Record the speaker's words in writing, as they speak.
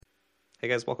Hey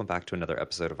guys, welcome back to another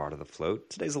episode of Art of the Float.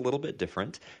 Today's a little bit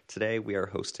different. Today we are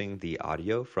hosting the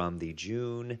audio from the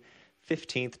June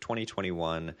 15th,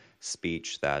 2021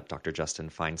 speech that Dr. Justin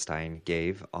Feinstein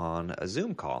gave on a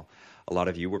Zoom call. A lot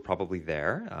of you were probably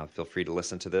there. Feel free to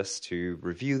listen to this to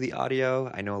review the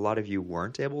audio. I know a lot of you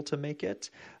weren't able to make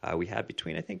it. We had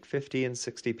between, I think, 50 and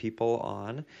 60 people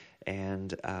on,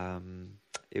 and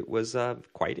it was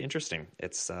quite interesting.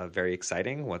 It's very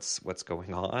exciting what's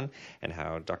going on and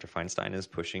how Dr. Feinstein is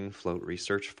pushing float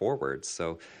research forward.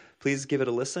 So please give it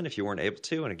a listen if you weren't able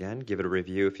to, and again, give it a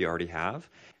review if you already have.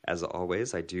 As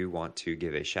always, I do want to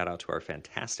give a shout out to our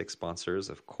fantastic sponsors.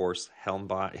 Of course,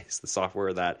 Helmbot is the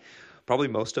software that probably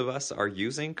most of us are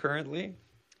using currently.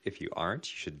 If you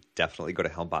aren't, you should definitely go to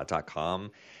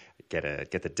helmbot.com. Get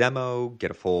the demo,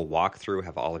 get a full walkthrough,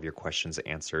 have all of your questions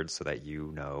answered so that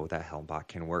you know that Helmbot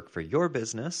can work for your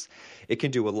business. It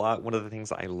can do a lot. One of the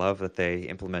things I love that they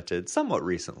implemented somewhat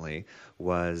recently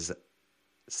was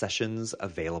sessions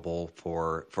available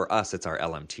for us. It's our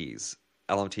LMTs.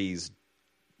 LMTs,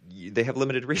 they have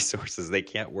limited resources. They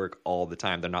can't work all the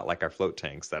time. They're not like our float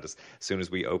tanks that as soon as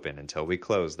we open until we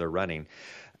close, they're running.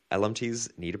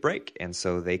 LMTs need a break, and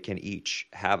so they can each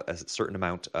have a certain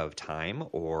amount of time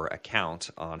or a count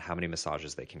on how many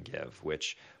massages they can give,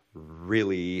 which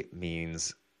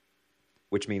means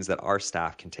that our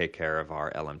staff can take care of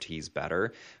our LMTs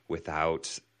better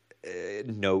without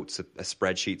notes, a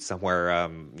spreadsheet somewhere,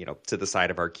 to the side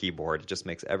of our keyboard. It just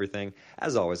makes everything,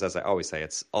 as always, as I always say,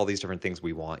 it's all these different things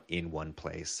we want in one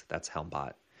place. That's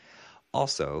Helmbot.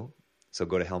 Also, so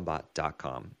go to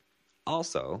helmbot.com.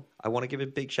 Also, I want to give a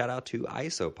big shout out to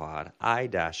Isopod,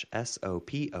 i-sopod.com.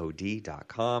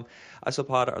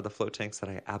 Isopod are the float tanks that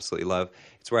I absolutely love.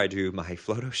 It's where I do my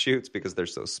photo shoots because they're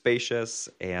so spacious.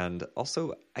 And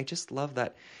also, I just love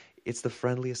that it's the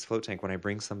friendliest float tank. When I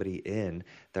bring somebody in,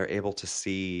 they're able to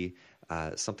see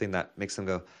something that makes them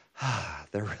go,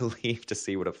 they're relieved to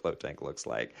see what a float tank looks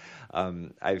like.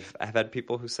 I've had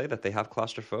people who say that they have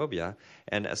claustrophobia,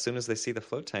 and as soon as they see the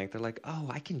float tank, they're like, oh,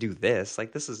 I can do this.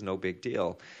 Like, this is no big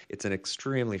deal. It's an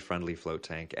extremely friendly float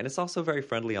tank, and it's also very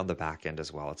friendly on the back end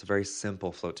as well. It's a very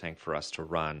simple float tank for us to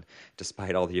run,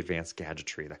 despite all the advanced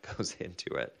gadgetry that goes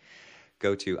into it.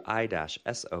 Go to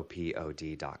i-sopod.com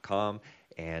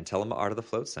and tell them Art of the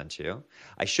Float sent you.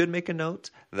 I should make a note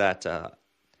that,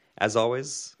 as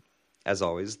always,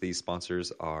 these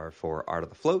sponsors are for Art of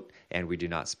the Float, and we do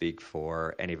not speak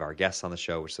for any of our guests on the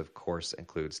show, which of course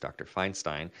includes Dr.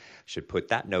 Feinstein. Should put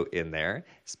that note in there.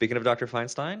 Speaking of Dr.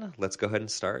 Feinstein, let's go ahead and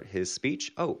start his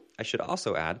speech. Oh, I should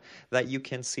also add that you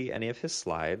can see any of his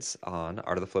slides on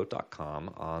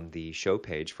artofthefloat.com on the show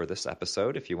page for this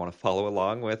episode. If you want to follow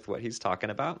along with what he's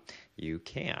talking about, you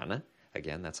can.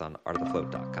 Again, that's on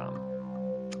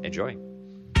artofthefloat.com. Enjoy.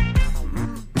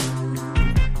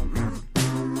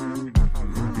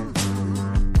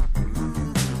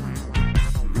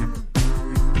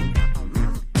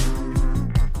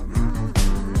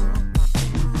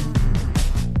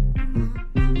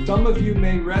 Some of you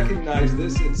may recognize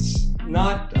this. It's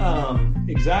not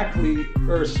exactly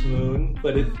Earth's moon,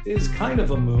 but it is kind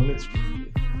of a moon.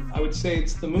 I would say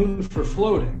it's the moon for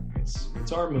floating.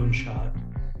 It's our moonshot.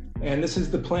 And this is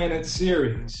the planet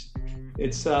Ceres.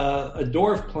 It's a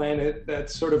dwarf planet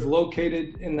that's sort of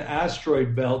located in the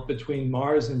asteroid belt between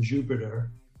Mars and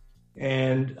Jupiter.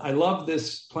 And I love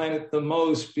this planet the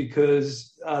most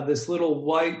because this little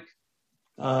white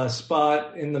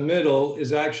spot in the middle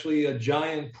is actually a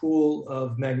giant pool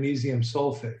of magnesium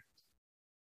sulfate.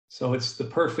 So it's the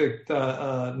perfect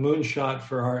moonshot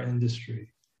for our industry.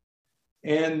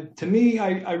 And to me,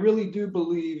 I really do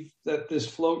believe that this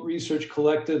Float Research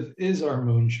Collective is our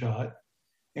moonshot.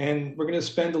 And we're going to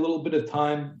spend a little bit of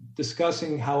time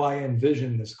discussing how I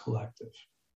envision this collective.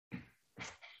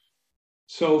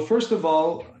 So first of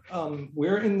all,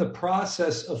 we're in the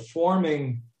process of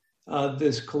forming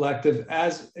this collective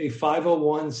as a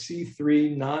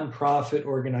 501c3 nonprofit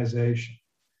organization.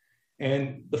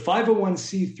 And the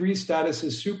 501c3 status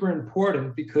is super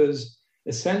important because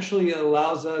essentially it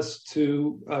allows us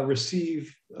to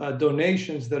receive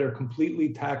donations that are completely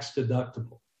tax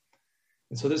deductible.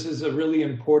 And so this is a really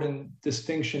important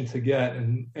distinction to get.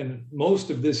 And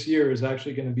most of this year is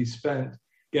actually going to be spent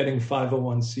getting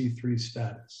 501c3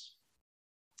 status.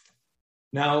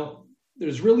 Now,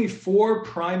 there's really four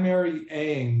primary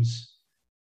aims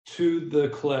to the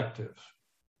collective.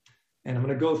 And I'm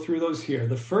going to go through those here.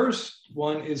 The first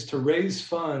one is to raise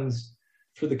funds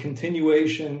for the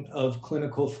continuation of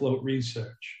clinical float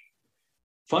research.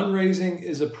 Fundraising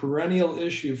is a perennial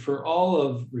issue for all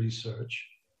of research.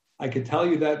 I could tell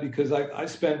you that because I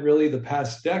spent really the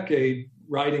past decade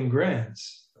writing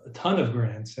grants. a ton of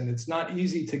grants, and it's not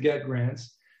easy to get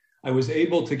grants. I was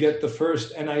able to get the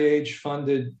first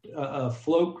NIH-funded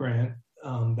float grant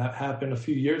that happened a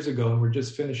few years ago, and we're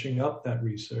just finishing up that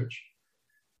research.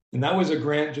 And that was a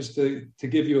grant, just to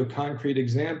give you a concrete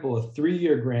example, a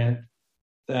 3-year grant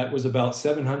that was about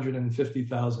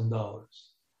 $750,000.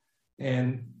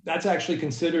 And that's actually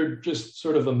considered just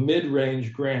sort of a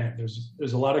mid-range grant.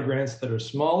 There's a lot of grants that are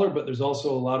smaller, but there's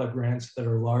also a lot of grants that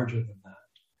are larger than that.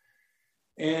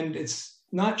 And it's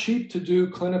not cheap to do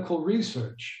clinical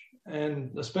research,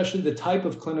 and especially the type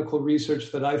of clinical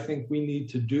research that I think we need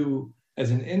to do as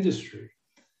an industry.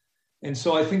 And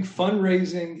so I think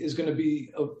fundraising is going to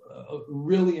be a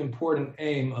really important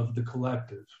aim of the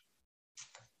collective.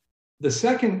 The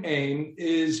second aim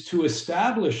is to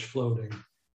establish floating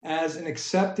as an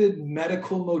accepted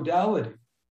medical modality,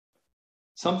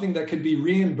 something that could be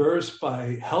reimbursed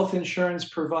by health insurance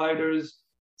providers,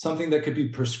 something that could be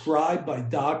prescribed by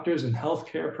doctors and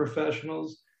healthcare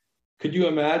professionals. Could you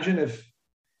imagine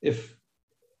if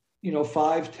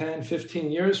 5, 10,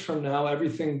 15 years from now,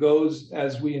 everything goes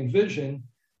as we envision,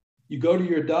 you go to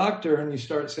your doctor and you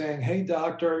start saying, hey,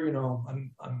 doctor,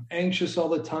 I'm anxious all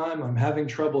the time. I'm having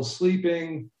trouble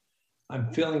sleeping.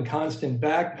 I'm feeling constant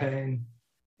back pain.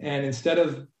 And instead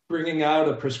of bringing out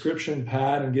a prescription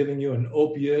pad and giving you an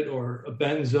opiate or a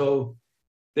benzo,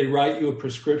 they write you a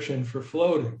prescription for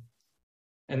floating.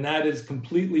 And that is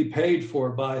completely paid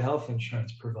for by health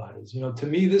insurance providers. To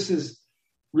me, this is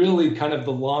really kind of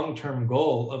the long-term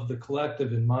goal of the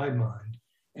collective in my mind.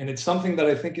 And it's something that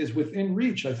I think is within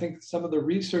reach. I think some of the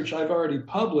research I've already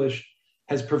published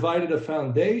has provided a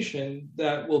foundation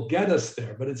that will get us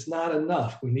there, but it's not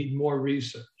enough. We need more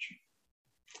research.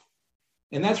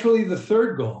 And that's really the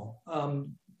third goal.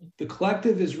 The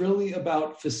collective is really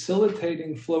about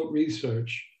facilitating float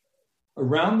research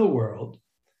around the world.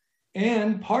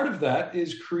 And part of that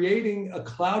is creating a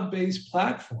cloud-based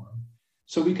platform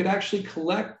so we could actually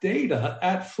collect data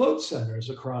at float centers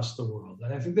across the world.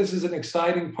 And I think this is an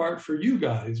exciting part for you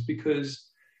guys, because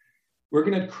we're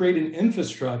going to create an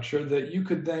infrastructure that you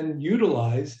could then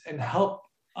utilize and help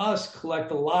us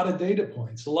collect a lot of data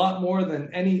points, a lot more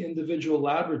than any individual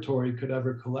laboratory could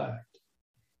ever collect.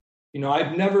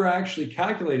 I've never actually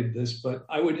calculated this, but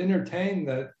I would entertain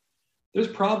that there's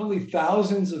probably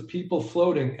thousands of people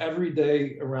floating every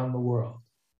day around the world.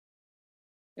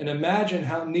 And imagine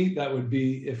how neat that would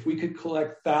be if we could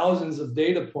collect thousands of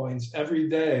data points every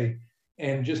day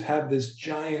and just have this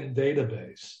giant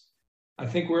database. I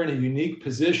think we're in a unique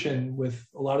position with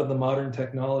a lot of the modern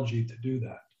technology to do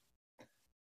that.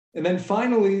 And then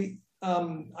finally,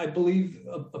 I believe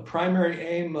a primary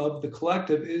aim of the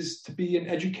collective is to be an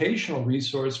educational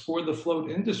resource for the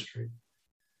float industry,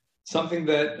 something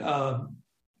that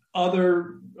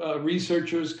other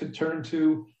researchers could turn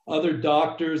to, other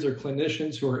doctors or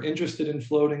clinicians who are interested in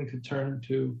floating could turn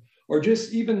to, or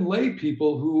just even lay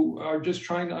people who are just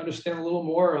trying to understand a little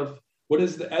more of what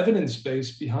is the evidence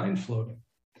base behind floating.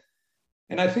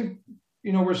 And I think,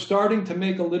 we're starting to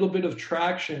make a little bit of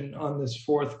traction on this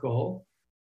fourth goal.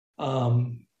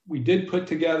 We did put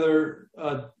together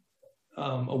a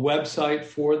website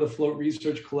for the Float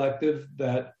Research Collective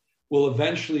that will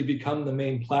eventually become the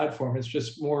main platform. It's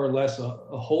just more or less a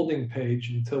holding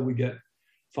page until we get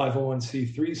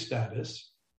 501c3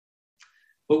 status.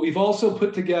 But we've also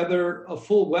put together a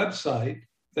full website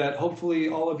that hopefully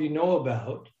all of you know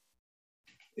about.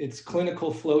 It's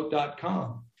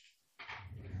clinicalfloat.com.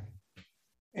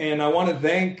 And I want to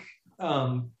thank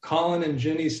Colin and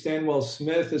Ginny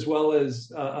Stanwell-Smith, as well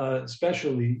as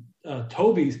especially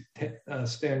Toby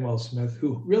Stanwell-Smith,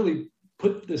 who really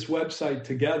put this website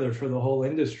together for the whole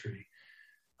industry.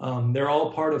 They're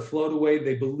all part of FloatAway.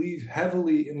 They believe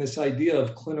heavily in this idea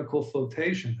of clinical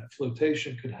flotation, that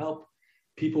flotation could help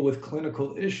people with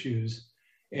clinical issues.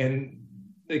 And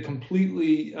they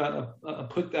completely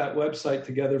put that website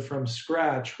together from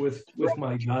scratch with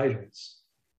my guidance.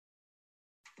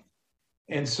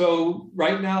 And so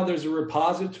right now there's a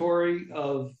repository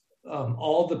of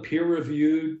all the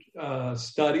peer-reviewed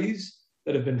studies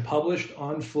that have been published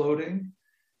on floating.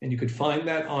 And you could find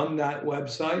that on that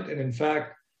website. And in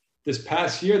fact, this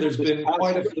past year, there's been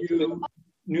quite a few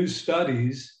new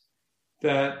studies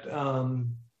that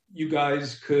you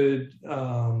guys could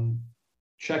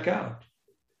check out.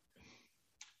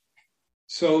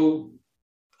 So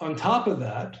on top of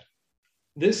that,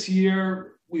 this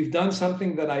year, we've done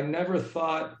something that I never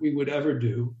thought we would ever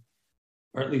do,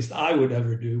 or at least I would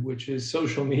ever do, which is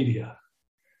social media.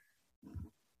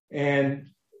 And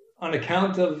on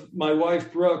account of my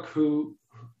wife, Brooke, who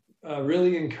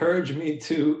really encouraged me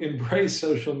to embrace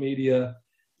social media,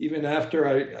 even after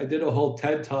I did a whole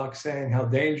TED talk saying how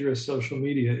dangerous social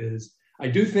media is. I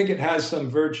do think it has some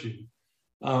virtue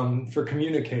for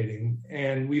communicating.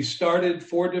 And we've started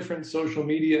 4 different social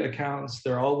media accounts.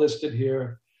 They're all listed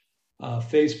here: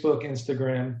 Facebook,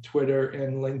 Instagram, Twitter,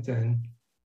 and LinkedIn.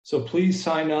 So please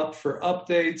sign up for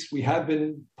updates. We have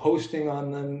been posting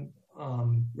on them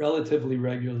relatively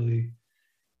regularly.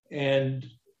 And,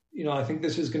 I think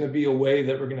this is going to be a way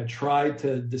that we're going to try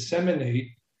to disseminate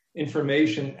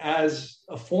information as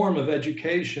a form of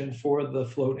education for the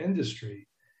float industry.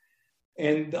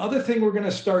 And the other thing we're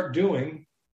going to start doing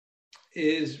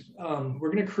is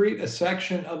we're going to create a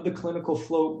section of the Clinical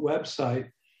Float website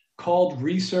called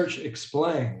Research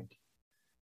Explained.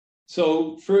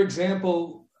 So, for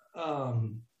example,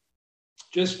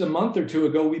 just a month or 2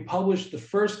 ago, we published the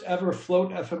first ever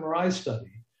float fMRI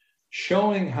study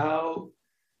showing how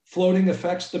floating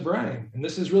affects the brain. And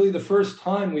this is really the first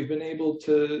time we've been able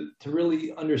to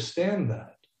really understand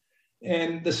that.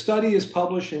 And the study is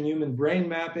published in Human Brain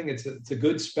Mapping. It's a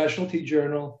good specialty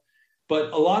journal,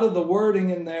 but a lot of the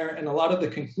wording in there and a lot of the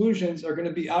conclusions are going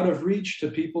to be out of reach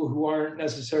to people who aren't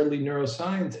necessarily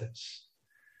neuroscientists.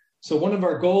 So one of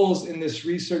our goals in this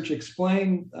Research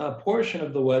Explained portion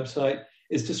of the website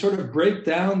is to sort of break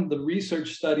down the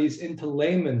research studies into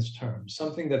layman's terms,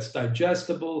 something that's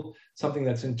digestible, something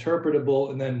that's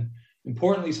interpretable, and then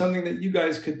importantly, something that you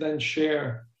guys could then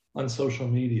share on social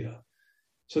media.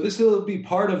 So this will be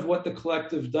part of what the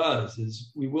collective does,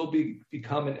 is we will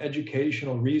become an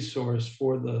educational resource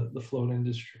for the float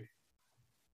industry.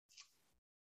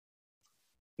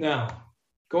 Now,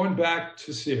 going back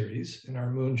to Ceres in our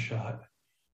moonshot,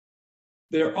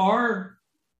 there are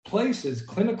places,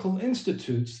 clinical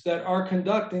institutes that are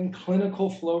conducting clinical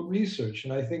float research.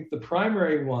 And I think the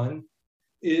primary one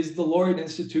is the Laureate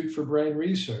Institute for Brain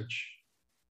Research.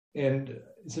 And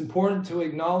it's important to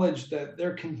acknowledge that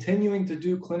they're continuing to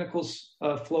do clinical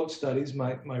float studies.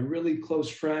 My really close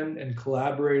friend and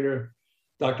collaborator,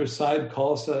 Dr. Saib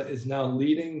Khalsa, is now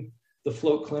leading the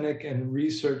Float Clinic and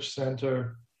Research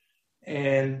Center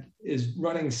and is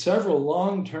running several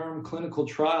long-term clinical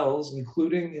trials,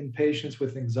 including in patients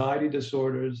with anxiety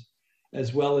disorders,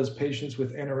 as well as patients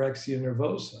with anorexia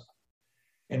nervosa.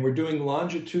 And we're doing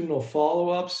longitudinal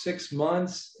follow-ups, 6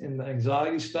 months in the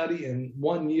anxiety study and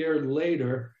 1 year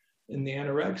later in the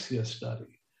anorexia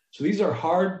study. So these are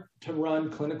hard to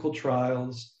run clinical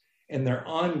trials and they're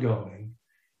ongoing.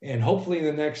 And hopefully in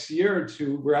the next year or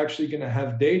 2, we're actually going to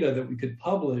have data that we could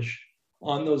publish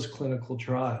on those clinical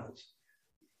trials.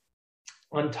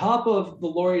 On top of the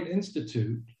Laureate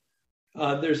Institute,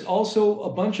 there's also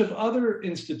a bunch of other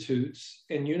institutes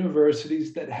and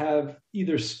universities that have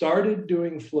either started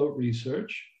doing float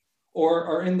research or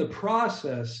are in the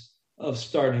process of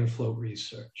starting float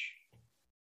research.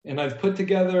 And I've put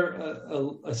together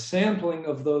a sampling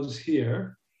of those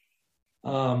here.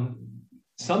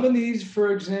 Some of these,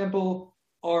 for example,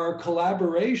 are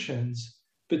collaborations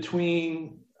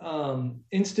between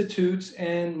institutes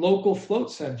and local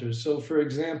float centers. So, for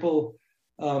example,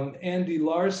 Andy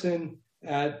Larson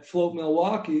at Float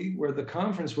Milwaukee, where the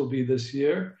conference will be this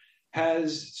year,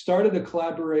 has started a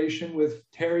collaboration with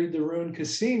Terry Daroon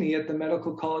Cassini at the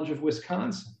Medical College of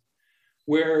Wisconsin,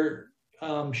 where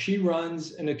she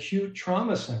runs an acute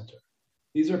trauma center.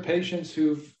 These are patients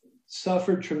who've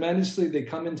suffered tremendously. They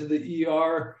come into the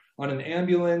ER on an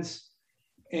ambulance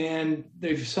and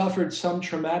they've suffered some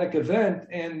traumatic event,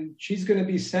 and she's going to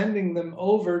be sending them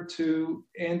over to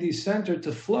Andy's center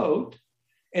to float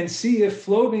and see if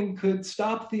floating could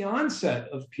stop the onset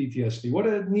of PTSD. What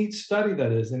a neat study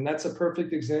that is. And that's a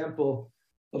perfect example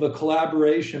of a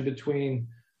collaboration between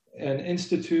an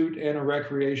institute and a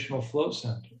recreational float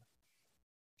center.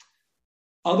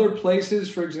 Other places,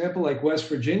 for example, like West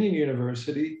Virginia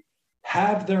University,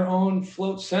 have their own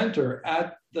float center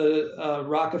at the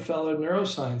Rockefeller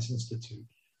Neuroscience Institute,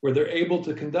 where they're able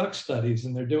to conduct studies,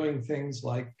 and they're doing things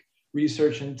like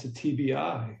research into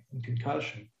TBI and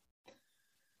concussion.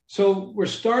 So we're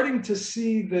starting to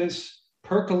see this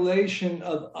percolation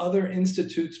of other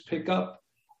institutes pick up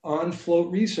on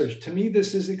float research. To me,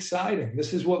 this is exciting.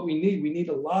 This is what we need. We need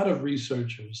a lot of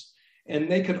researchers, and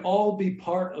they could all be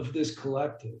part of this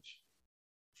collective.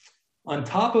 On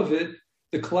top of it,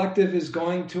 the collective is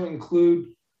going to include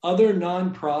other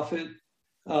nonprofit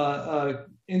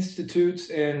institutes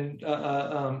and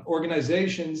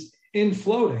organizations in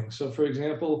floating. So, for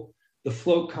example, the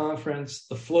Float Conference,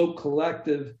 the Float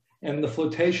Collective, and the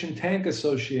Flotation Tank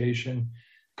Association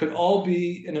could all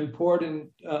be an important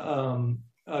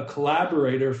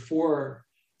collaborator for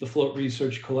the Float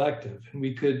Research Collective. And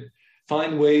we could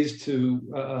find ways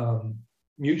to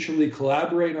mutually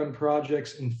collaborate on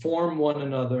projects, inform one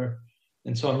another.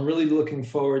 And so I'm really looking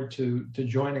forward to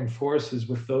joining forces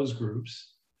with those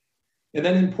groups. And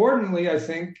then importantly, I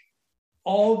think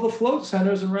all the float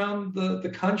centers around the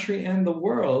country and the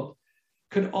world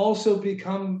could also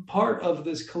become part of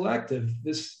this collective.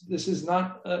 This is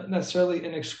not necessarily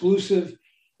an exclusive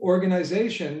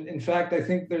organization. In fact, I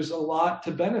think there's a lot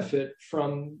to benefit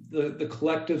from the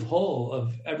collective whole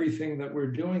of everything that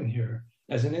we're doing here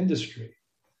as an industry.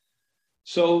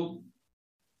 So,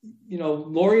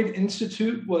 Laureate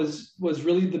Institute was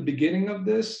really the beginning of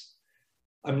this.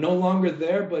 I'm no longer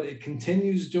there, but it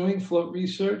continues doing float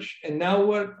research. And now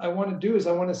what I want to do is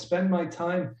I want to spend my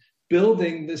time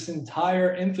building this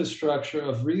entire infrastructure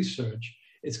of research.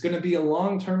 It's going to be a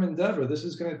long-term endeavor. This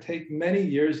is going to take many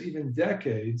years, even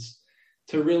decades,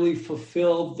 to really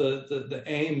fulfill the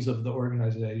aims of the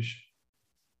organization.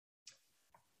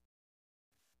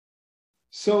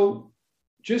 So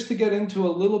just to get into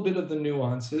a little bit of the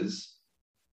nuances,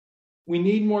 we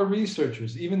need more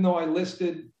researchers. Even though I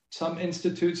listed some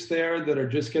institutes there that are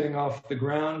just getting off the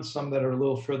ground, some that are a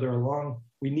little further along,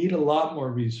 we need a lot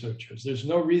more researchers. There's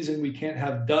no reason we can't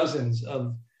have dozens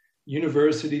of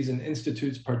universities and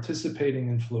institutes participating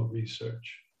in float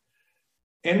research.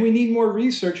 And we need more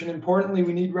research, and importantly,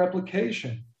 we need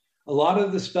replication. A lot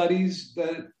of the studies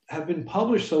that have been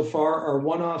published so far are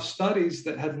one-off studies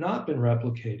that have not been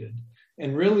replicated.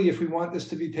 And really, if we want this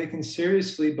to be taken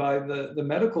seriously by the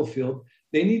medical field,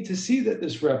 they need to see that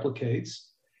this replicates.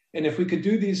 And if we could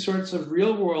do these sorts of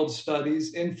real-world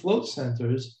studies in float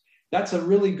centers, that's a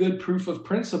really good proof of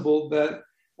principle that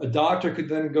a doctor could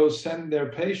then go send their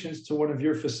patients to one of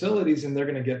your facilities and they're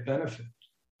going to get benefit.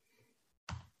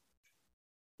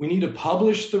 We need to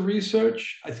publish the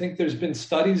research. I think there's been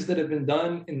studies that have been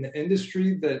done in the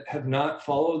industry that have not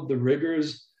followed the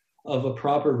rigors of a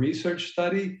proper research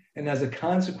study. And as a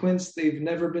consequence, they've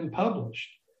never been published.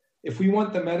 If we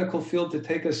want the medical field to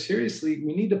take us seriously,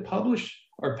 we need to publish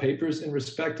our papers in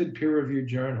respected peer-reviewed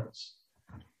journals.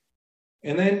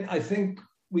 And then I think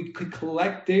we could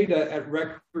collect data at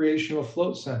recreational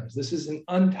float centers. This is an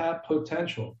untapped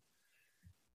potential.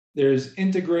 There's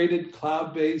integrated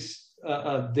cloud-based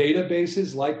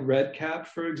databases like REDCap,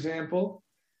 for example,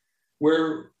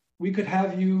 where we could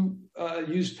have you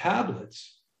use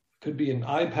tablets. It could be an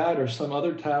iPad or some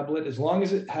other tablet. As long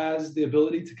as it has the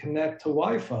ability to connect to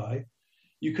Wi-Fi,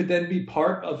 you could then be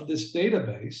part of this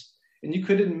database, and you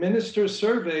could administer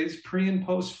surveys pre and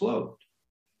post float.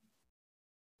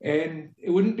 And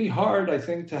it wouldn't be hard, I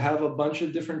think, to have a bunch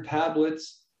of different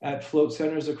tablets at float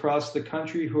centers across the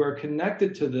country who are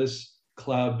connected to this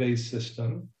cloud-based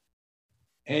system.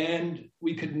 And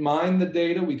we could mine the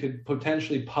data. We could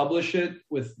potentially publish it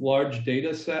with large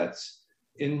data sets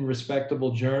in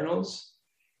respectable journals.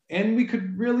 And we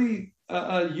could really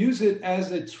use it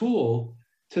as a tool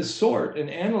to sort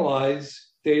and analyze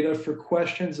data for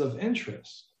questions of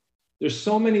interest. There's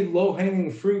so many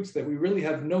low-hanging fruits that we really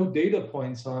have no data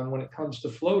points on when it comes to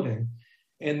floating.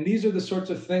 And these are the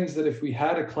sorts of things that if we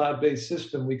had a cloud-based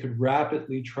system, we could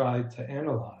rapidly try to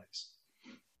analyze.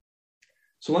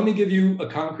 So let me give you a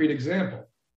concrete example.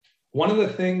 One of the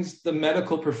things the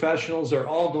medical professionals are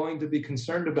all going to be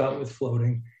concerned about with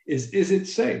floating is it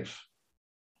safe?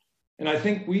 And I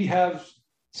think we have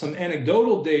some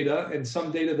anecdotal data and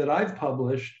some data that I've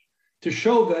published to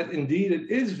show that indeed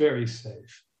it is very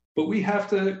safe. But we have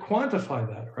to quantify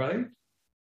that, right?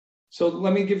 So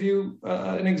let me give you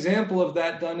an example of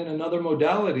that done in another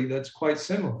modality that's quite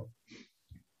similar.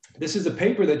 This is a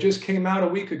paper that just came out a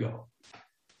week ago.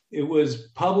 It was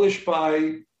published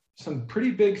by some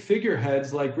pretty big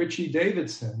figureheads like Richie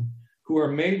Davidson, who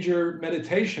are major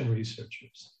meditation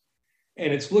researchers.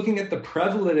 And it's looking at the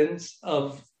prevalence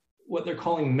of what they're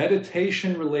calling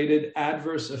meditation-related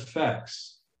adverse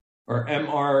effects, or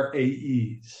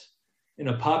MRAEs, in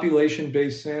a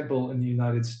population-based sample in the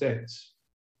United States.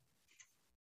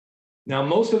 Now,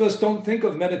 most of us don't think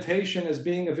of meditation as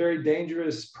being a very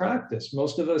dangerous practice.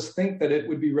 Most of us think that it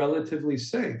would be relatively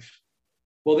safe.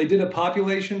 Well, they did a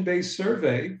population-based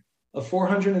survey of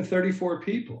 434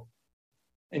 people.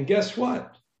 And guess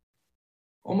what?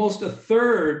 Almost a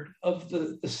third of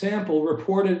the sample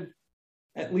reported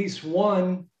at least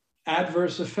one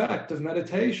adverse effect of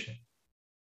meditation.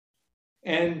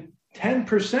 And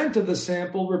 10% of the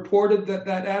sample reported that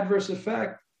that adverse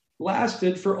effect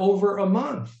lasted for over a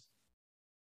month.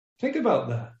 Think about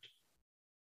that.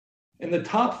 And the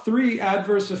top three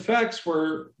adverse effects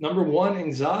were, number one,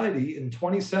 anxiety in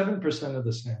 27% of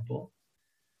the sample.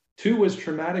 Two was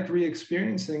traumatic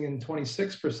re-experiencing in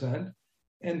 26%.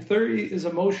 And 30 is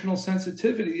emotional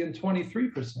sensitivity in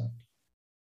 23%.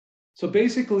 So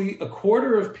basically, a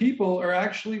quarter of people are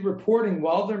actually reporting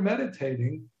while they're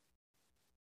meditating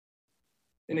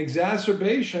an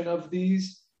exacerbation of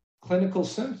these clinical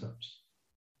symptoms.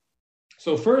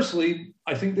 So firstly,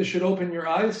 I think this should open your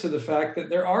eyes to the fact that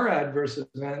there are adverse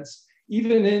events,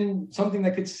 even in something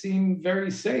that could seem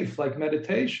very safe, like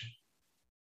meditation.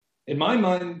 In my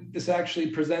mind, this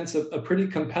actually presents a pretty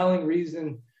compelling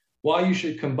reason why you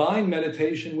should combine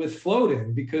meditation with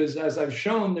floating, because as I've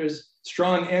shown, there's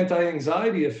strong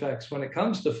anti-anxiety effects when it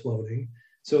comes to floating.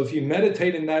 So if you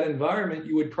meditate in that environment,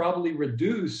 you would probably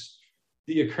reduce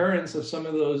the occurrence of some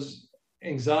of those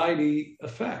anxiety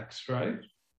effects, right?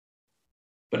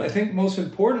 But I think most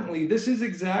importantly, this is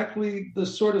exactly the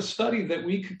sort of study that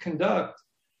we could conduct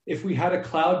if we had a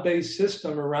cloud-based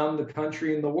system around the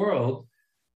country and the world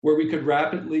where we could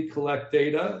rapidly collect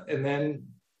data and then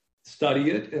study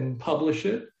it and publish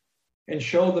it and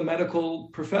show the medical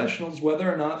professionals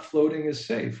whether or not floating is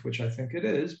safe, which I think it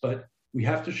is, but we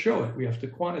have to show it. We have to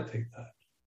quantitate that.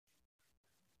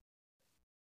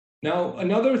 Now,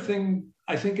 another thing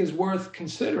I think is worth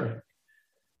considering.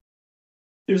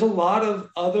 There's a lot of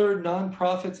other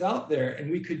nonprofits out there,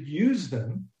 and we could use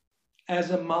them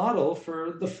as a model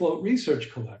for the Float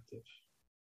Research Collective.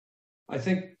 I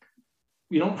think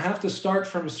we don't have to start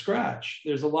from scratch.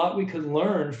 There's a lot we could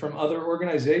learn from other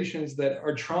organizations that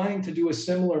are trying to do a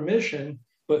similar mission,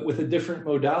 but with a different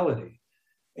modality.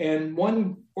 And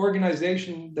one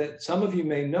organization that some of you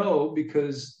may know,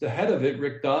 because the head of it,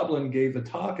 Rick Doblin, gave a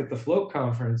talk at the Float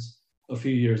conference a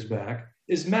few years back,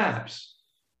 is MAPS,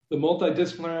 the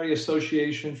Multidisciplinary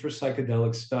Association for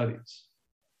Psychedelic Studies.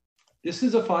 This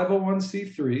is a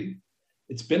 501c3.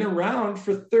 It's been around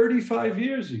for 35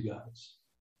 years, you guys.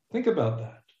 Think about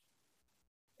that.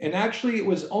 And actually, it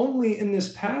was only in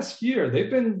this past year, they've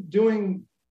been doing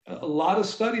a lot of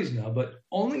studies now, but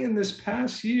only in this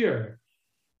past year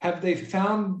have they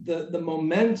found the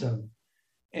momentum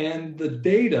and the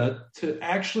data to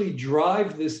actually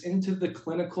drive this into the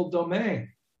clinical domain.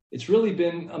 It's really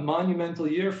been a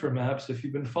monumental year for MAPS if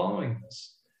you've been following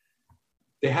this.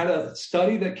 They had a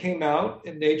study that came out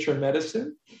in Nature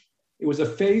Medicine. It was a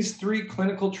phase 3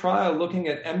 clinical trial looking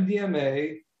at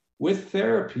MDMA with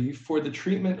therapy for the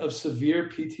treatment of severe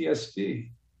PTSD.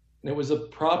 And it was a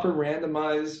proper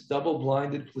randomized,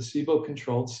 double-blinded,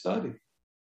 placebo-controlled study.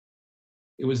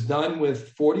 It was done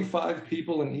with 45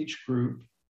 people in each group.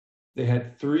 They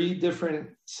had 3 different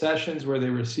sessions where they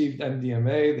received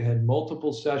MDMA. They had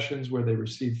multiple sessions where they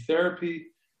received therapy,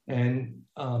 and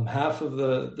half of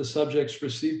the subjects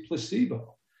received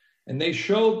placebo. And they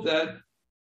showed that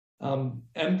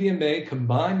MDMA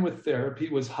combined with therapy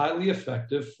was highly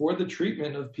effective for the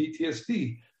treatment of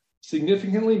PTSD,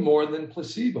 significantly more than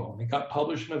placebo. And it got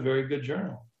published in a very good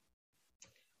journal.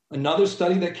 Another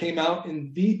study that came out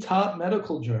in the top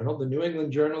medical journal, the New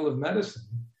England Journal of Medicine,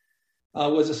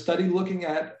 was a study looking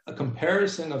at a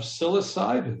comparison of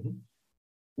psilocybin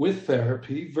with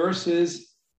therapy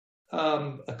versus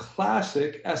a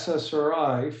classic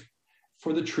SSRI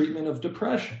for the treatment of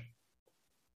depression.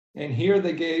 And here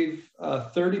they gave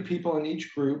 30 people in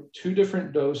each group 2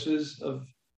 different doses of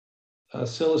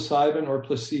psilocybin or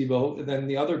placebo, and then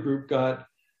the other group got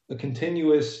a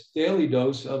continuous daily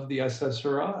dose of the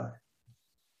SSRI.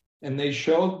 And they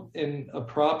showed in a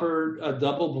proper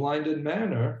double-blinded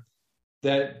manner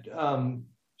that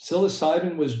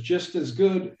psilocybin was just as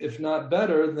good, if not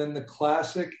better, than the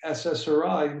classic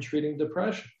SSRI in treating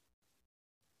depression.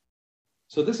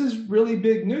 So this is really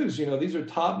big news. You know, these are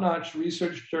top-notch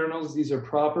research journals. These are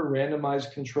proper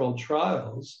randomized controlled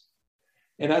trials.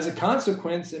 And as a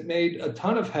consequence, it made a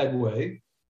ton of headway.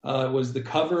 It was the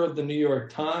cover of the New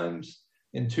York Times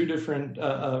in 2 different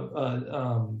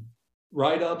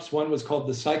write-ups. One was called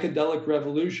 "The Psychedelic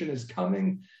Revolution is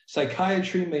Coming.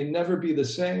 Psychiatry May Never Be the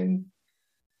Same."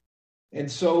 And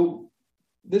so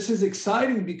this is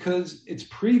exciting because it's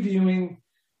previewing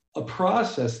a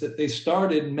process that they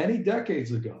started many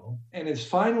decades ago and is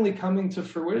finally coming to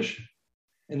fruition.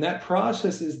 And that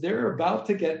process is they're about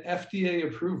to get FDA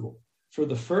approval for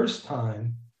the first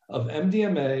time of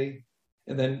MDMA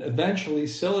and then eventually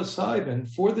psilocybin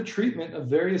for the treatment of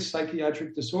various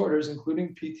psychiatric disorders,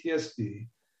 including PTSD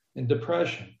and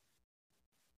depression.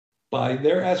 By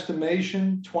their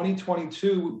estimation,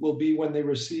 2022 will be when they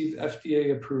receive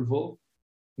FDA approval,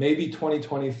 maybe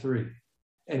 2023.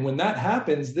 And when that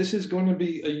happens, this is going to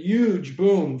be a huge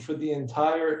boom for the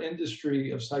entire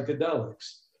industry of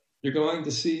psychedelics. You're going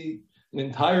to see an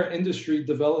entire industry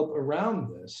develop around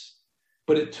this.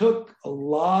 But it took a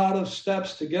lot of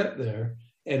steps to get there,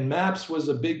 and MAPS was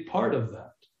a big part of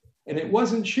that. And it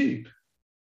wasn't cheap.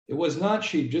 It was not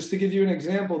cheap. Just to give you an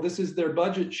example, this is their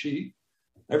budget sheet.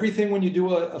 Everything when you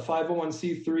do a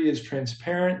 501c3 is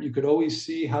transparent. You could always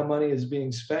see how money is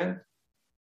being spent.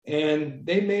 And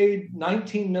they made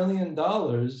 $19 million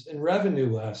in revenue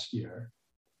last year.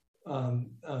 The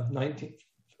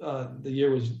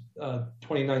year was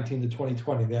 2019 to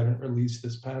 2020. They haven't released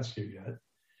this past year yet.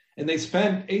 And they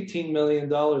spent $18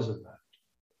 million of that.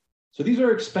 So these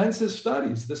are expensive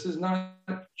studies. This is not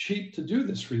cheap to do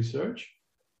this research.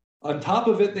 On top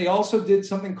of it, they also did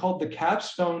something called the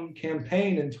Capstone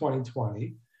campaign in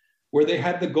 2020, where they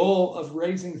had the goal of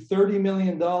raising $30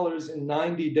 million in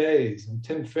 90 days. And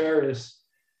Tim Ferriss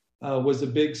was a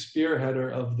big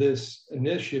spearheader of this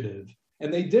initiative.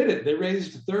 And they did it. They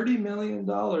raised $30 million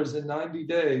in 90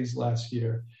 days last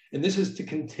year. And this is to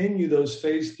continue those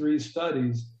phase 3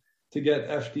 studies to get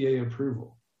FDA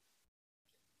approval.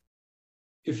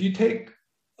 If you take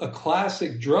a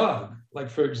classic drug, like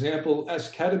for example,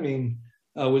 esketamine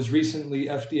was recently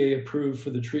FDA approved for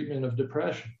the treatment of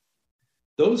depression.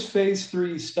 Those phase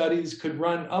 3 studies could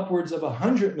run upwards of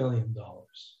 $100 million.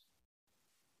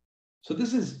 So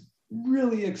this is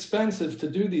really expensive to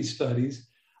do these studies.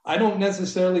 I don't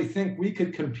necessarily think we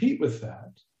could compete with that.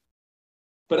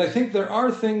 But I think there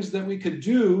are things that we could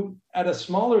do at a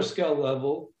smaller scale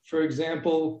level. For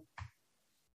example,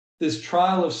 this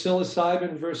trial of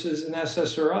psilocybin versus an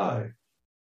SSRI.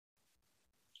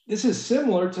 This is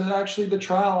similar to actually the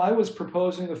trial I was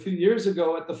proposing a few years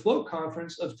ago at the Float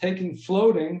conference of taking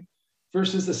floating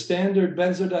versus the standard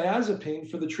benzodiazepine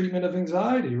for the treatment of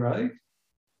anxiety, right?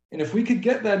 And if we could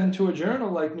get that into a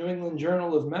journal like New England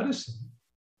Journal of Medicine,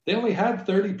 they only had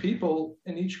 30 people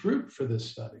in each group for this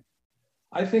study.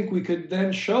 I think we could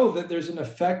then show that there's an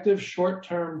effective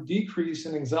short-term decrease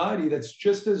in anxiety that's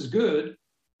just as good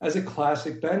as a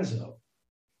classic benzo.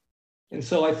 And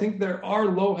so I think there are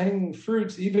low-hanging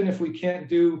fruits, even if we can't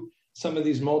do some of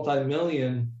these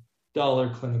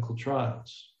multi-million-dollar clinical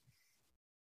trials.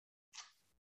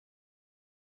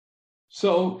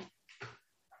 So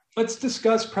let's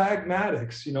discuss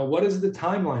pragmatics. You know, what is the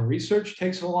timeline? Research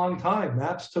takes a long time.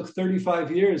 MAPS took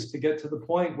 35 years to get to the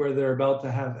point where they're about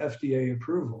to have FDA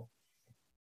approval.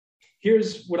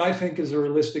 Here's what I think is a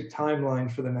realistic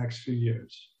timeline for the next few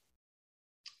years.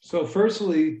 So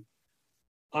firstly,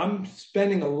 I'm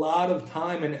spending a lot of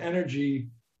time and energy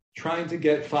trying to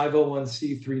get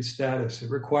 501c3 status. It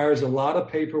requires a lot of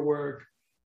paperwork.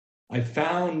 I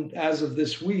found, as of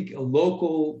this week, a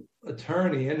local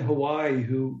attorney in Hawaii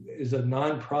who is a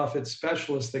nonprofit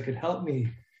specialist that could help me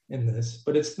in this,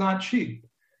 but it's not cheap.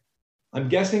 I'm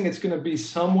guessing it's going to be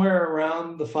somewhere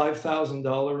around the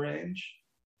 $5,000 range,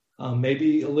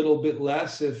 maybe a little bit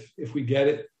less if we get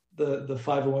it, the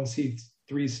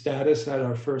 501c3 status at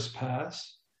our first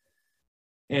pass.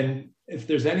 And if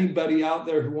there's anybody out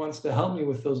there who wants to help me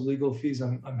with those legal fees,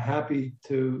 I'm happy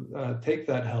to take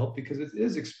that help because it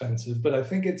is expensive. But I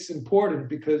think it's important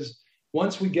because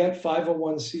once we get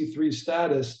 501c3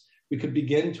 status, we could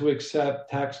begin to accept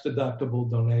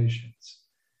tax-deductible donations.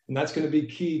 And that's going to be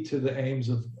key to the aims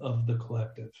of the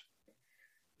collective.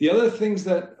 The other things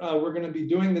that we're going to be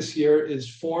doing this year is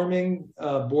forming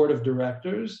a board of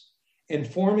directors and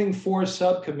forming 4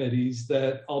 subcommittees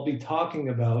that I'll be talking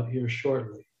about here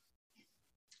shortly.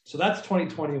 So that's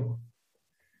 2021.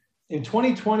 In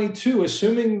 2022,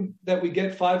 assuming that we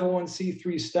get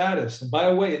 501c3 status, and by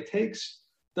the way, it takes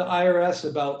the IRS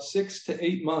about 6 to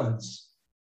 8 months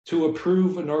to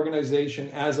approve an organization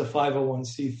as a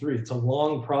 501c3. It's a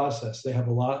long process. They have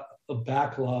a lot of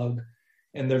backlog,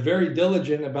 and they're very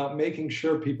diligent about making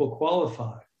sure people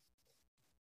qualify.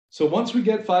 So once we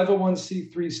get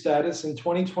 501c3 status in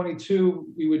 2022,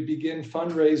 we would begin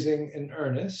fundraising in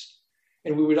earnest.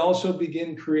 And we would also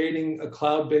begin creating a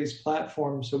cloud-based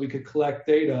platform so we could collect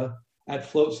data at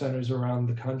float centers around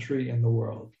the country and the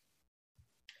world.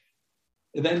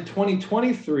 And then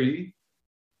 2023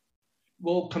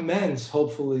 will commence,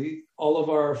 hopefully, all of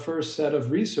our first set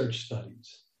of research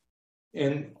studies.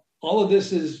 And all of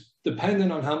this is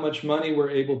dependent on how much money we're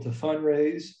able to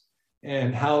fundraise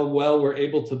and how well we're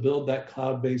able to build that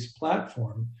cloud-based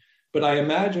platform. But I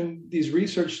imagine these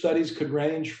research studies could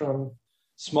range from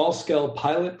small-scale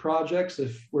pilot projects,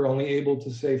 if we're only able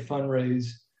to, say, fundraise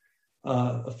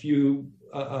a few,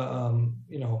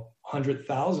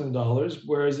 $100,000,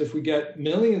 whereas if we get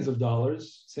millions of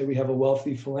dollars, say we have a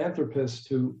wealthy philanthropist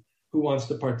who wants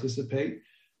to participate,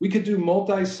 we could do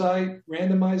multi-site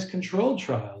randomized controlled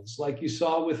trials like you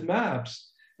saw with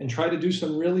MAPS and try to do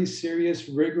some really serious,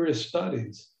 rigorous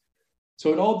studies.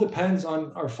 So it all depends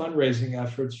on our fundraising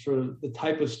efforts for the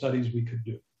type of studies we could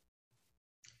do.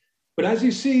 But as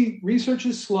you see, research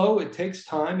is slow. It takes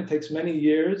time. It takes many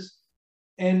years.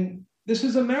 And this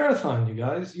is a marathon, you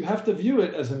guys. You have to view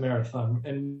it as a marathon.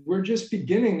 And we're just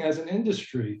beginning as an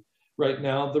industry right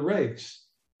now, the race.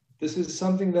 This is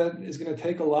something that is going to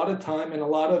take a lot of time and a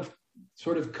lot of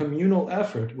sort of communal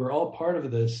effort. We're all part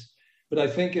of this. But I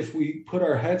think if we put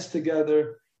our heads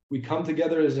together, we come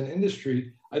together as an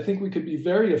industry, I think we could be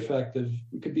very effective.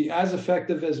 We could be as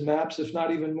effective as MAPS, if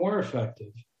not even more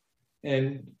effective.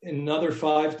 And in another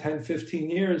 5, 10, 15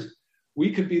 years, we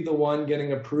could be the one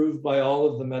getting approved by all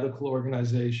of the medical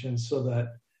organizations so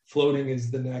that floating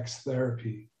is the next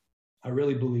therapy. I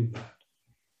really believe that.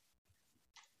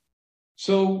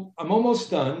 So I'm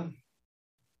almost done.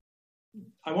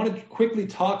 I want to quickly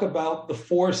talk about the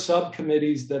 4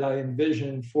 subcommittees that I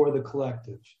envision for the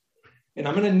collective. And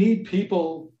I'm going to need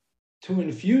people to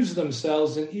infuse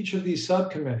themselves in each of these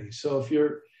subcommittees. So if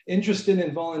you're interested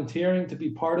in volunteering to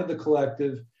be part of the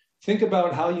collective, think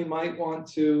about how you might want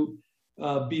to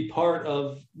be part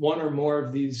of one or more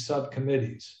of these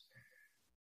subcommittees.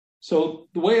 So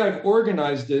the way I've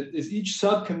organized it is each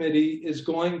subcommittee is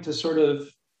going to sort of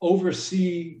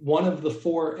oversee one of the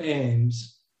 4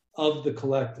 aims of the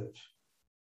collective.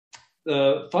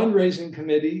 The fundraising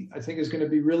committee, I think, is going to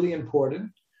be really important.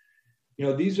 You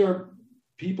know, these are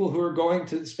people who are going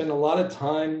to spend a lot of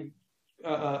time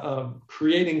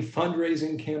creating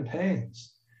fundraising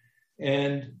campaigns.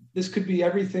 And this could be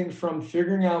everything from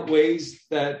figuring out ways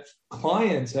that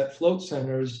clients at float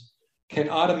centers can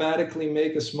automatically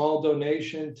make a small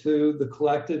donation to the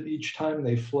collective each time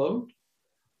they float,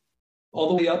 all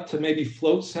the way up to maybe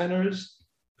float centers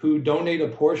who donate a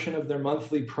portion of their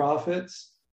monthly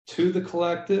profits to the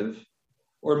collective,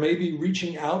 or maybe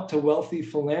reaching out to wealthy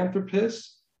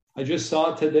philanthropists. I just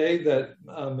saw today that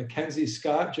Mackenzie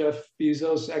Scott, Jeff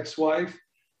Bezos' ex-wife,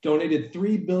 donated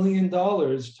 $3 billion to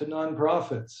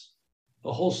nonprofits,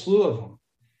 a whole slew of them.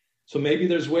 So maybe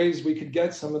there's ways we could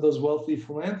get some of those wealthy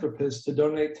philanthropists to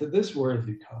donate to this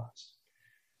worthy cause.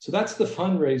 So that's the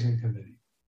fundraising committee.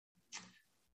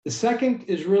 The second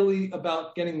is really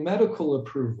about getting medical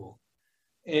approval.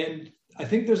 And I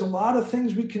think there's a lot of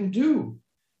things we can do.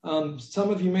 Some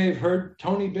of you may have heard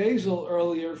Tony Basil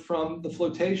earlier from the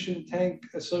Flotation Tank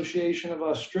Association of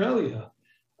Australia.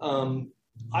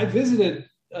 I visited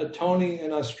Tony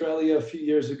in Australia a few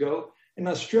years ago, and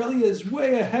Australia is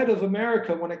way ahead of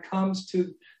America when it comes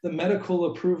to the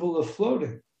medical approval of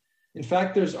floating. In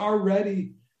fact, there's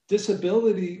already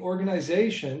disability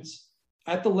organizations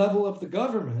at the level of the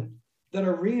government that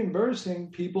are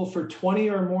reimbursing people for 20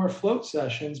 or more float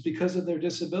sessions because of their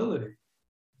disability.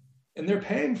 And they're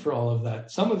paying for all of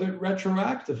that, some of it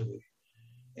retroactively.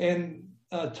 And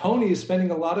Tony is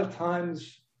spending a lot of time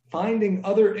finding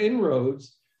other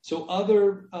inroads so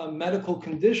other medical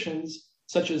conditions,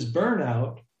 such as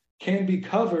burnout, can be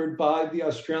covered by the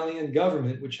Australian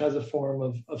government, which has a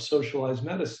form of socialized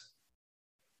medicine.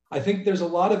 I think there's a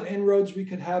lot of inroads we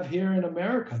could have here in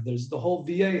America. There's the whole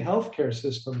VA healthcare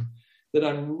system that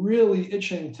I'm really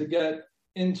itching to get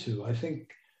into. I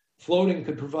think floating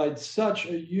could provide such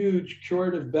a huge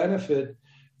curative benefit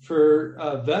for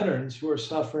veterans who are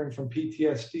suffering from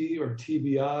PTSD or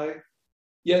TBI.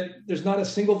 Yet there's not a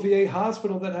single VA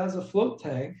hospital that has a float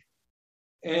tank.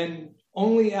 And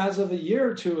only as of a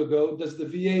year or two ago does the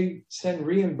VA send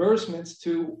reimbursements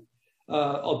to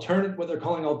what they're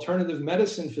calling alternative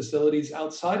medicine facilities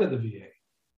outside of the VA.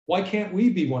 Why can't we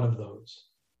be one of those?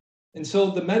 And so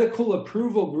the medical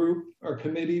approval group or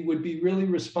committee would be really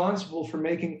responsible for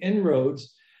making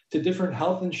inroads to different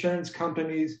health insurance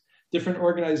companies, different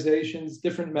organizations,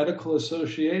 different medical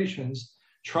associations,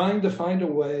 trying to find a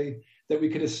way that we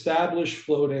could establish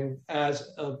floating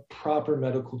as a proper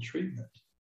medical treatment.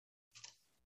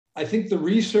 I think the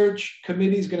research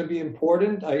committee is going to be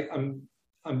important.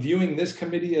 I'm viewing this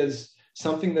committee as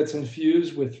something that's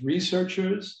infused with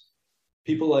researchers,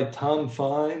 people like Tom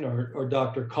Fine or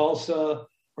Dr. Khalsa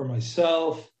or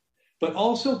myself, but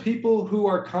also people who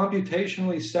are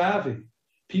computationally savvy,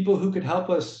 people who could help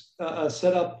us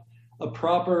set up a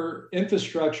proper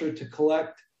infrastructure to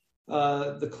collect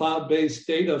the cloud-based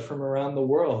data from around the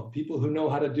world, people who know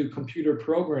how to do computer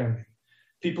programming,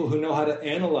 people who know how to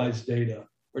analyze data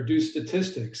or do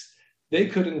statistics. They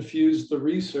could infuse the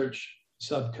research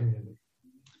subcommittee.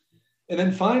 And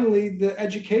then finally, the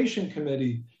education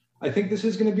committee. I think this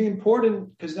is going to be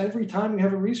important because every time we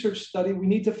have a research study, we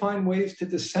need to find ways to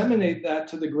disseminate that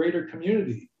to the greater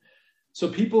community. So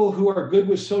people who are good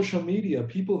with social media,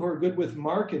 people who are good with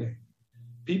marketing,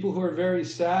 people who are very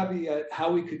savvy at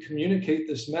how we could communicate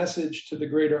this message to the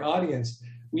greater audience,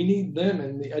 we need them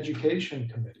in the education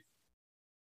committee.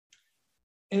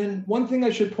 And one thing I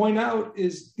should point out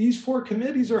is these 4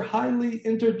 committees are highly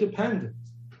interdependent.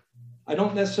 I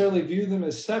don't necessarily view them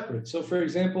as separate. So, for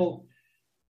example,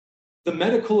 the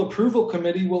medical approval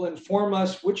committee will inform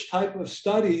us which type of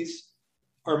studies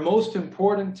are most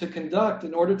important to conduct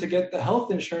in order to get the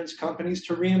health insurance companies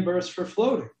to reimburse for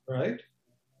floating, right?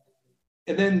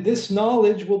 And then this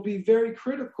knowledge will be very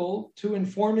critical to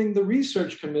informing the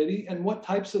research committee and what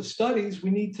types of studies we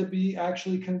need to be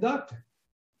actually conducting.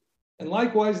 And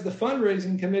likewise, the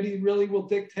fundraising committee really will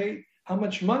dictate how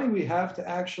much money we have to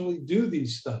actually do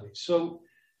these studies. So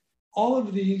all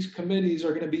of these committees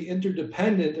are going to be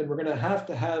interdependent, and we're going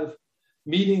to have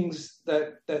meetings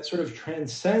that sort of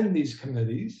transcend these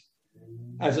committees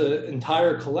as an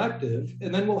entire collective.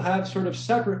 And then we'll have sort of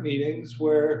separate meetings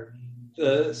where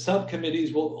the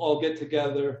subcommittees will all get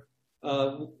together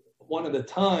one at a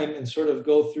time and sort of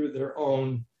go through their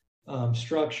own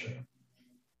structure.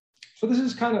 So this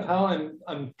is kind of how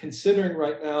I'm considering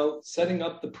right now setting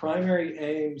up the primary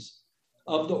aims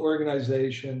of the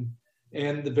organization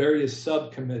and the various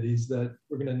subcommittees that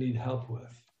we're going to need help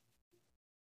with.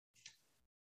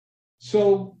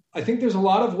 So I think there's a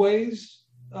lot of ways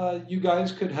you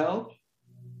guys could help.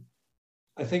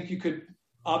 I think you could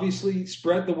obviously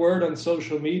spread the word on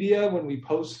social media when we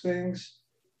post things,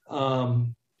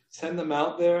 send them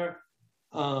out there.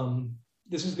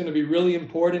 This is going to be really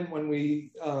important when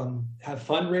we have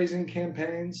fundraising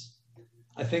campaigns.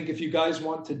 I think if you guys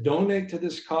want to donate to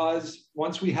this cause,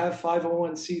 once we have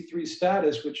 501c3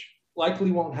 status, which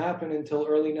likely won't happen until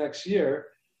early next year,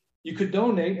 you could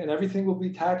donate and everything will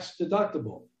be tax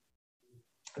deductible.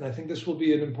 And I think this will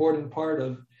be an important part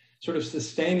of sort of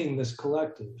sustaining this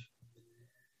collective.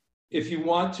 If you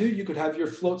want to, you could have your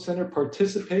Float Center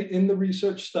participate in the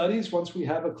research studies once we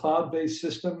have a cloud-based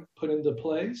system put into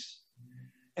place.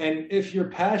 And if you're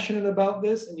passionate about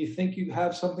this and you think you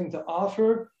have something to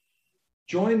offer,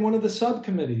 join one of the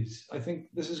subcommittees. I think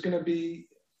this is going to be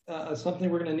something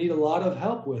we're going to need a lot of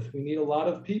help with. We need a lot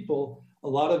of people, a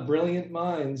lot of brilliant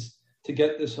minds to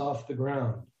get this off the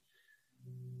ground.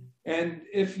 And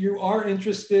if you are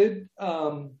interested,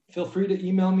 feel free to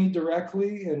email me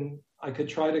directly, and I could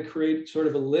try to create sort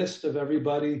of a list of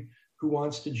everybody who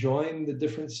wants to join the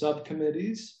different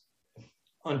subcommittees.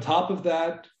 On top of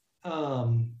that,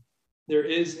 there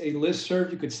is a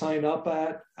listserv you could sign up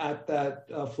at that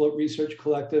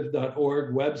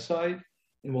floatresearchcollective.org website,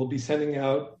 and we'll be sending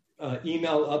out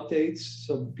email updates.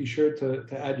 So be sure to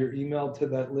add your email to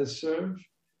that listserv.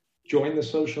 Join the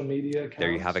social media accounts.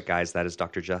 There you have it, guys. That is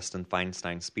Dr. Justin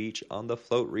Feinstein's speech on the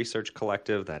Float Research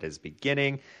Collective that is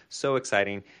beginning. So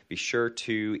exciting. Be sure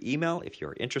to email if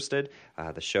you're interested.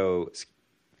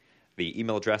 The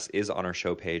email address is on our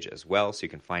show page as well, so you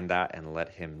can find that and let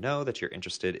him know that you're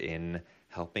interested in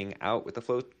helping out with the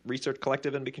Float Research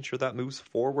Collective and making sure that moves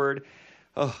forward.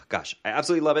 Oh, gosh, I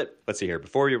absolutely love it. Let's see here.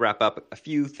 Before we wrap up, a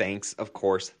few thanks, of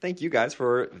course. Thank you guys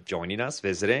for joining us,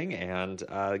 visiting, and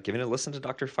giving a listen to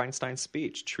Dr. Feinstein's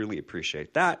speech. Truly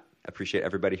appreciate that. Appreciate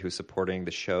everybody who's supporting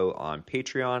the show on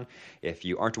Patreon. If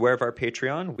you aren't aware of our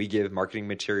Patreon, we give marketing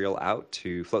material out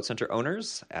to Float Center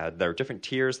owners. There are different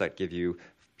tiers that give you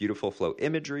beautiful float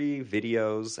imagery,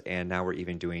 videos, and now we're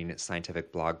even doing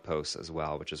scientific blog posts as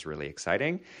well, which is really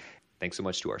exciting. Thanks so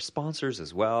much to our sponsors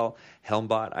as well.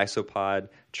 Helmbot, Isopod,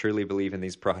 truly believe in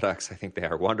these products. I think they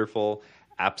are wonderful.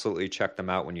 Absolutely check them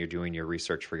out when you're doing your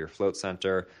research for your float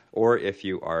center, or if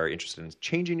you are interested in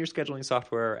changing your scheduling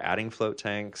software, adding float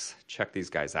tanks, check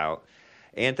these guys out.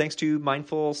 And thanks to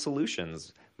Mindful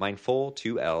Solutions,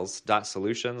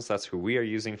 mindful2ls.solutions. That's who we are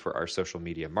using for our social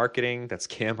media marketing. That's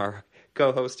Kim, our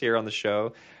co-host here on the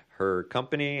show, her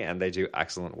company, and they do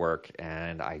excellent work.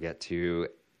 And I get to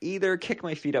either kick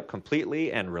my feet up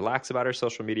completely and relax about our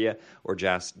social media, or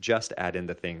just add in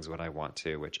the things when I want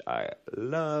to, which I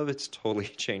love. It's totally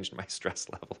changed my stress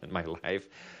level in my life.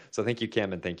 So thank you,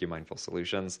 Kim, and thank you, Mindful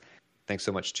Solutions. Thanks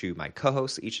so much to my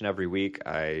co-hosts each and every week.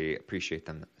 I appreciate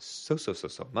them so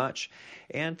much.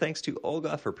 And thanks to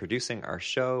Olga for producing our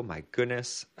show. My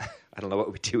goodness, I don't know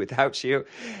what we'd do without you.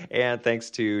 And thanks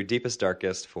to Deepest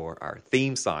Darkest for our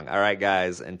theme song. All right,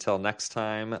 guys, until next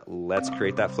time, let's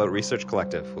create that Float Research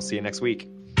Collective. We'll see you next week.